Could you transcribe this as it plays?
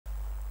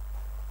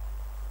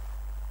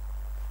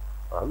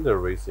And they're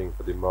racing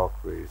for the mock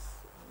race.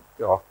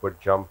 The awkward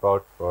jump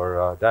out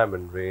for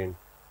Diamond Rain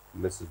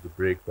misses the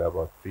break by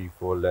about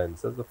 3-4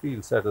 lengths. As the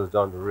field settles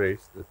down to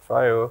race, the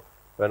trio,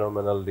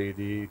 Phenomenal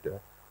Lady,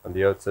 on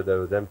the outside there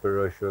was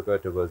Emperor Sugar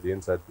towards the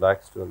inside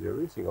Blackstone. They're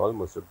racing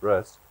almost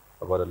abreast,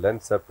 about a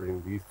length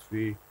separating these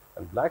three,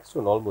 and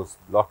Blackstone almost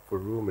blocked for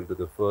room into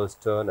the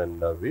first turn, and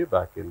way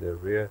back in their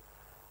rear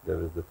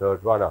there is the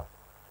third runner.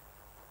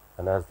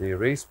 And as they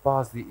race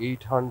past the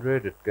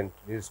 800, it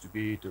continues to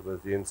be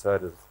towards the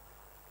inside as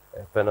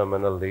a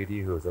phenomenal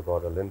lady who is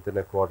about a length and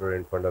a quarter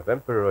in front of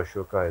Emperor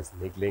Ashoka is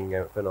niggling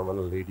a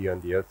phenomenal lady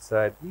on the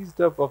outside. East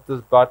of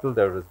this battle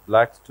there is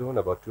Blackstone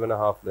about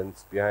 2.5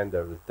 lengths behind.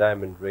 There is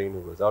Diamond Rain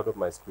who was out of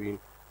my screen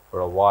for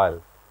a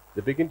while.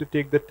 They begin to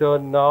take the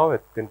turn now.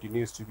 It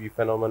continues to be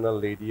phenomenal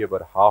lady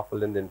about half a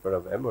length in front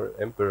of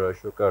Emperor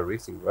Ashoka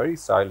racing very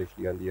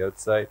stylishly on the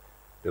outside.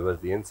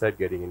 Towards the inside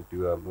getting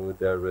into a mood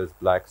there is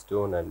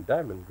Blackstone and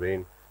Diamond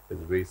Rain is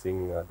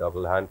racing a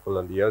double handful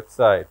on the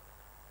outside.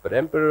 But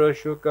Emperor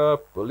Ashoka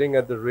pulling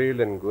at the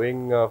rail and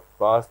going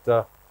past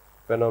a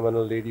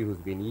phenomenal lady who's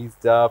been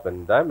eased up,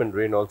 and Diamond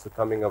Rain also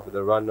coming up with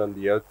a run on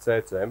the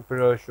outside. So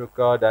Emperor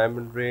Ashoka,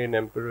 Diamond Rain,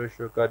 Emperor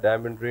Ashoka,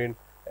 Diamond Rain,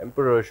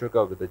 Emperor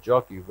Ashoka with the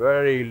jockey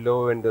very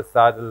low in the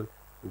saddle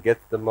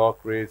gets the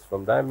mock race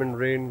from Diamond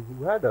Rain,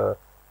 who had a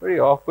very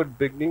awkward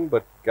beginning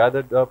but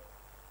gathered up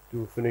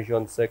to finish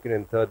on second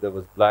and third. There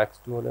was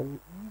Blackstone, and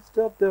east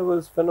up there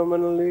was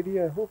Phenomenal Lady.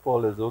 I hope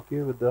all is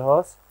okay with the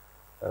horse.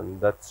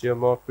 And that's your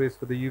mock race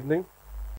for the evening.